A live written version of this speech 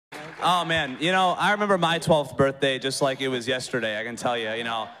Oh, man. You know, I remember my 12th birthday just like it was yesterday, I can tell you. You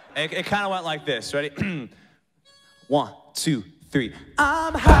know, it kind of went like this. Ready? 1, 2, 3.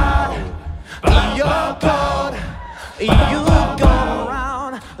 I'm high, you're cold. You go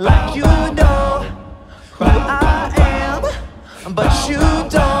around like you know who I am, but you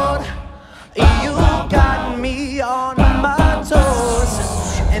don't. You got me on my toes,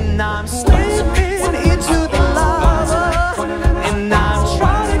 and I'm slipping into the lava, and I'm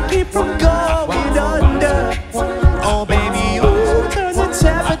trying to keep from going under. Oh baby, you turn the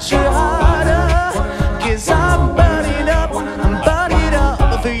temperature harder, 'cause I'm burning up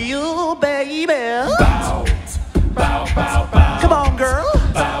for you, baby. Come on, girl.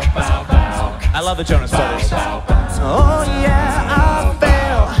 I love the Jonas Brothers. Oh yeah, I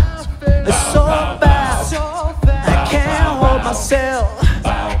fell so fast, I can't hold myself.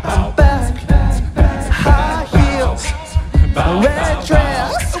 I'm back, high heels, red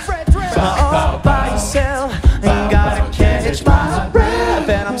dress, all by yourself. And gotta catch my breath,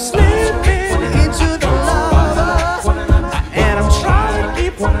 and I'm slipping into the lava, and I'm trying to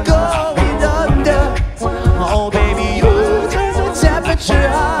keep from going under. Oh baby, you turn the temperature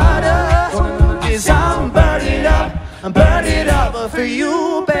harder, 'cause I'm burning up for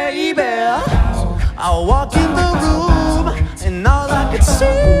you, baby. I walk in the room, and all I could see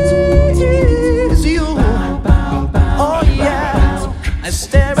is you. Oh yeah, and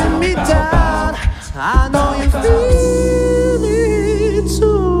staring me down. I know you feel it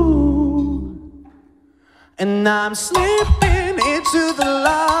too. And I'm slipping into the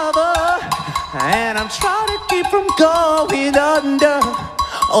lava, and I'm trying to keep from going under.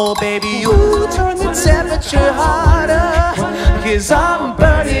 Oh baby, you turn the temperature harder, 'cause I'm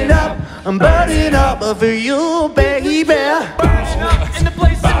burning up for you, baby. Burning up in the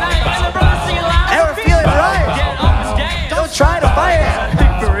place tonight, and the brothers sing it loud. Ever feel it right? Get up and dance. Don't try to fight it.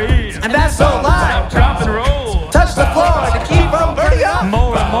 And that's so loud. Drop and roll. Touch the floor to keep from burning up.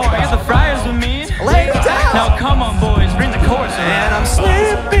 More and more. I got the Friars with me. Lay it down. Now come on, boys, bring the chorus in. And I'm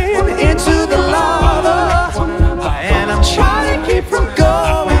slipping into the lava, and I'm trying to keep from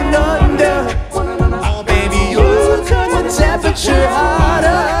going under. Oh baby, you turn the temperature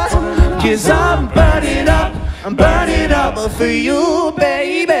harder, 'cause I'm burning up for you,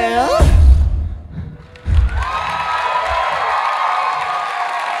 baby.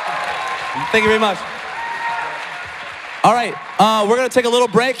 Thank you very much. All right, we're gonna take a little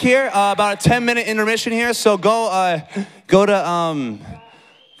break here, about a 10-minute intermission here. So go to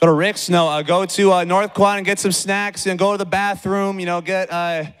Rick's. No, go to North Quad and get some snacks, and go to the bathroom. You know, get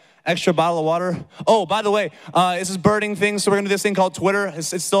extra bottle of water. Oh, by the way, this is birding thing, so we're gonna do this thing called Twitter.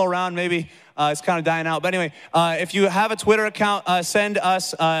 It's still around, maybe. It's kind of dying out. But anyway, if you have a Twitter account, send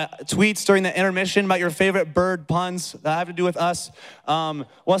us tweets during the intermission about your favorite bird puns that have to do with us.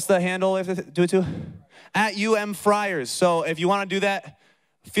 What's the handle if to do it to? @UMFriars. So if you want to do that,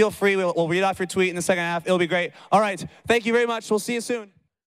 feel free. We'll read off your tweet in the second half. It'll be great. All right. Thank you very much. We'll see you soon.